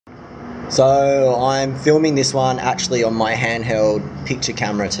So I'm filming this one actually on my handheld picture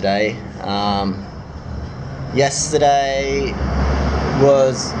camera today. Yesterday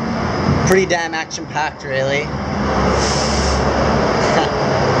was pretty damn action-packed, really.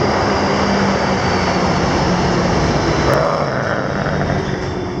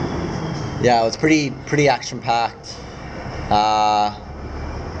 Yeah, it was pretty action-packed. I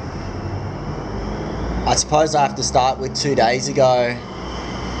suppose I have to start with 2 days ago,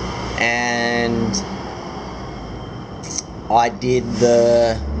 and I did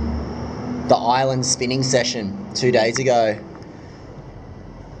the island spinning session 2 days ago.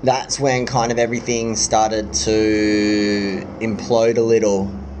 That's when kind of everything started to implode a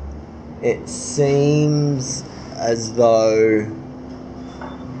little. It seems as though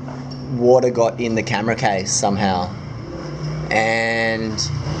water got in the camera case somehow, and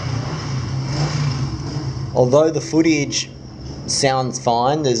although the footage sounds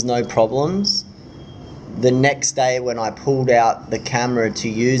fine, there's no problems, the next day when I pulled out the camera to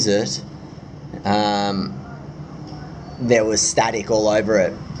use it, there was static all over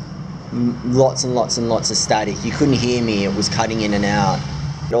it. Lots and lots and lots of static. You couldn't hear me, it was cutting in and out.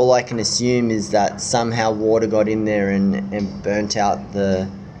 All I can assume is that somehow water got in there and burnt out the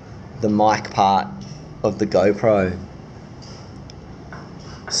mic part of the GoPro.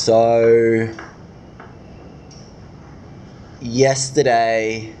 So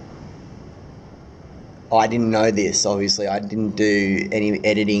yesterday, I didn't know this, obviously. I didn't do any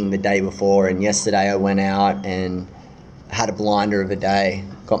editing the day before, and yesterday I went out and had a blinder of a day.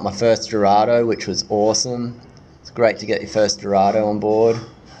 Got my first Dorado, which was awesome. It's great to get your first Dorado on board.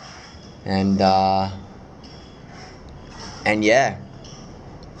 And yeah,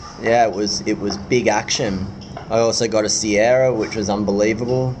 it was big action. I also got a Sierra, which was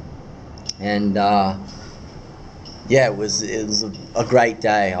unbelievable. And yeah, it was a great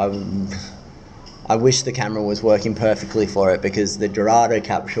day. I wish the camera was working perfectly for it, because the Dorado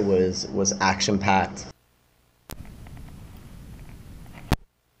capture was action-packed.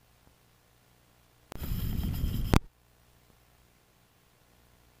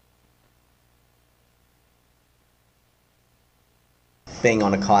 Being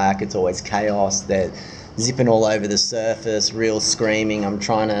on a kayak, it's always chaos. They're zipping all over the surface, real screaming. I'm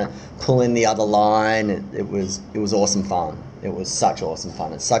trying to pull in the other line. It was awesome fun. It was such awesome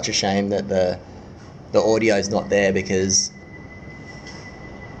fun. It's such a shame that the audio's not there, because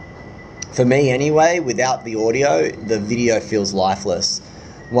for me anyway, without the audio, the video feels lifeless.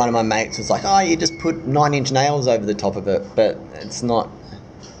 One of my mates was like, "Oh, you just put 9-inch nails over the top of it," but it's not.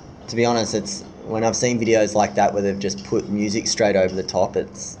 To be honest, it's when I've seen videos like that where they've just put music straight over the top,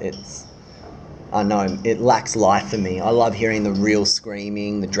 it's I know, it lacks life for me. I love hearing the real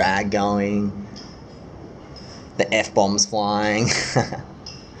screaming, the drag going, the F-bombs flying.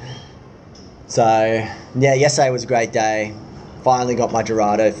 So, yeah, yesterday was a great day. Finally got my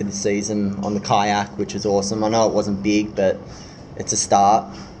Dorado for the season on the kayak, which is awesome. I know it wasn't big, but it's a start.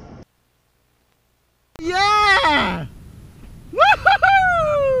 Yeah!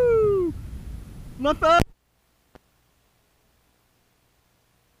 Woohoo! My first.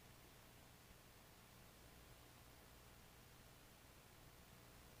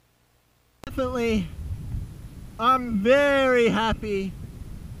 Definitely, I'm very happy.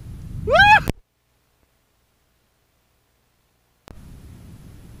 Woo!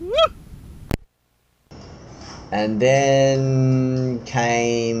 Woo! And then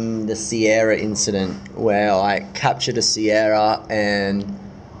came the Sierra incident, where I captured a Sierra, and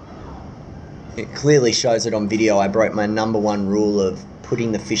it clearly shows it on video. I broke my #1 rule of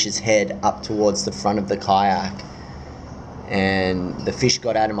putting the fish's head up towards the front of the kayak, and the fish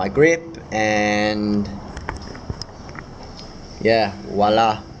got out of my grip, and yeah,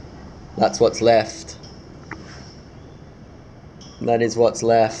 voila, that's what's left. That is what's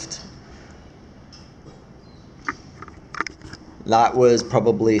left. That was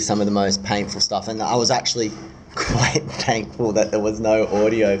probably some of the most painful stuff, and I was actually quite thankful that there was no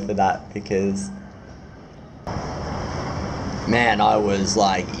audio for that, because man, I was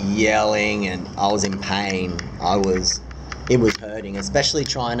like yelling and I was in pain. It was hurting, especially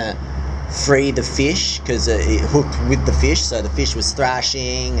trying to free the fish, because it hooked with the fish, so the fish was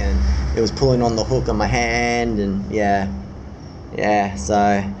thrashing and it was pulling on the hook on my hand, and yeah,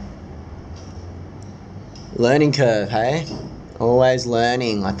 so learning curve, hey? Always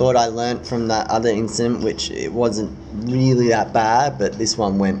learning. I thought I learnt from that other incident, which it wasn't really that bad, but this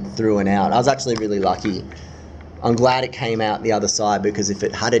one went through and out. I was actually really lucky. I'm glad it came out the other side, because if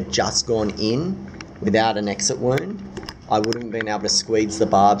it had just gone in without an exit wound, I wouldn't have been able to squeeze the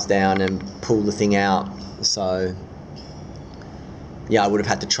barbs down and pull the thing out. So yeah, I would have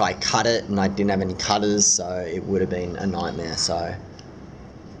had to try cut it, and I didn't have any cutters, so it would have been a nightmare. So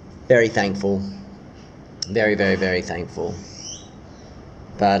very thankful, very, very, very thankful.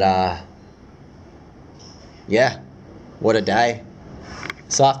 But yeah, what a day.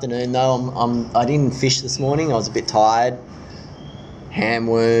 This afternoon though, I didn't fish this morning. I was a bit tired. Hand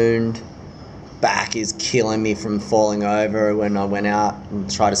wound, back is killing me from falling over when I went out and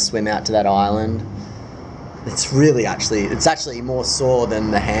tried to swim out to that island. It's actually more sore than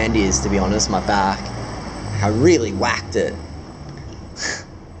the hand is, to be honest, my back. I really whacked it.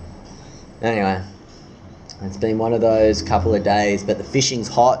 Anyway, it's been one of those couple of days, but the fishing's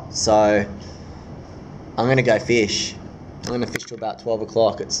hot, so I'm going to go fish. I'm going to fish till about 12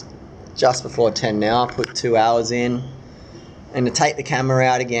 o'clock. It's just before 10 now. I put 2 hours in. And to take the camera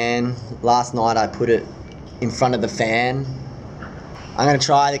out again, last night I put it in front of the fan. I'm going to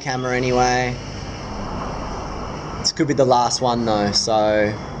try the camera anyway. This could be the last one though,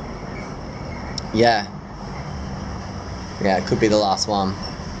 so yeah, it could be the last one.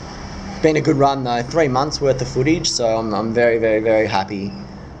 Been a good run though, 3 months worth of footage, so I'm very, very, very happy.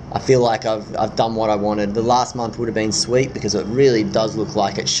 I feel like I've done what I wanted. The last month would have been sweet because it really does look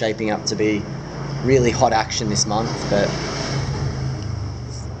like it's shaping up to be really hot action this month, but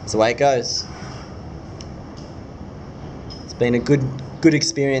it's the way it goes. It's been a good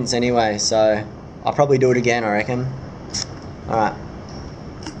experience anyway, so I'll probably do it again, I reckon. Alright,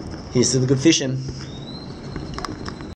 here's to the good fishing.